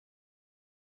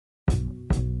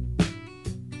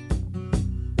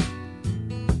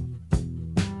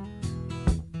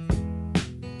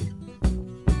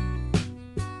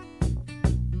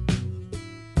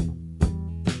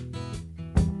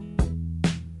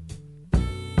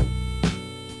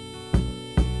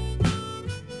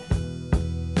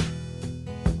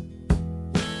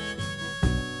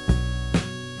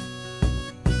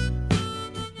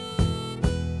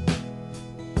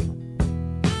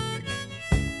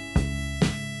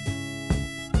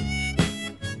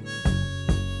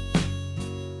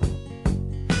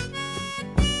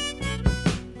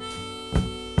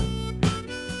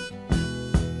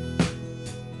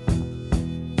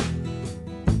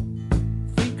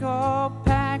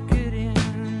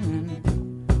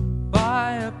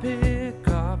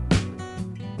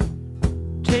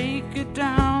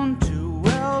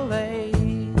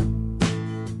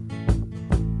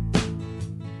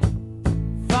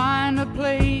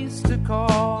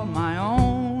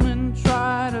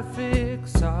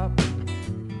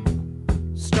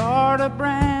start a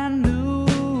brand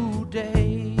new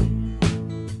day.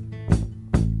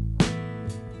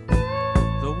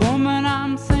 The woman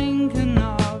I'm thinking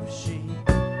of, she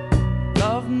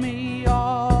loved me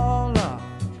all up,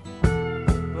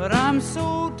 but I'm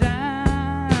so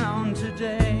down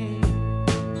today.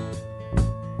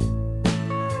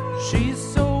 She's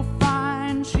so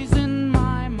fine, she's in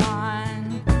my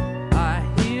mind. I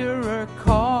hear her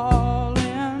calling.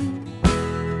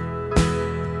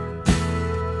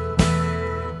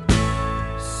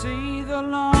 See the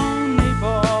lonely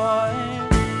boy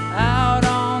out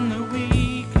on the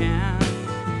weekend,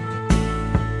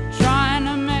 trying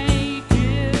to make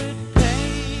it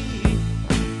pay.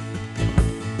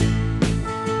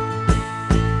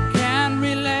 Can't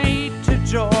relate to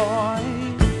joy,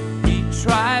 he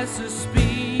tries to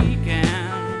speak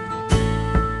and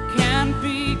can't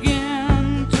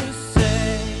begin to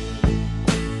say.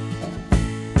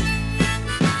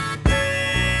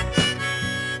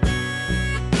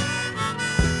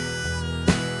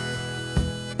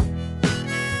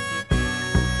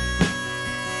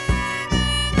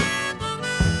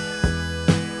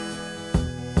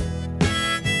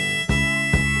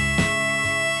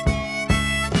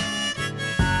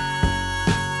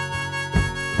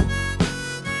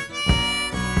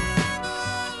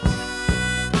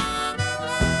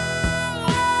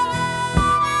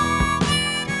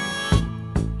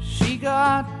 She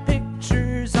got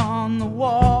pictures on the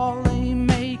wall, they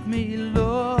make me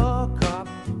look up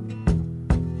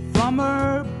from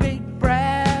her big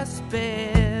brass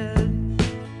bed.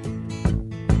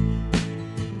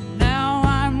 Now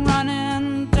I'm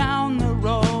running down the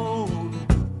road,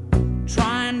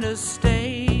 trying to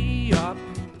stay up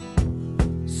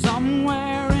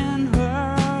somewhere in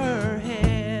her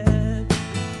head.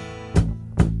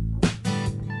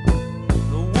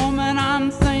 The woman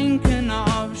I'm thinking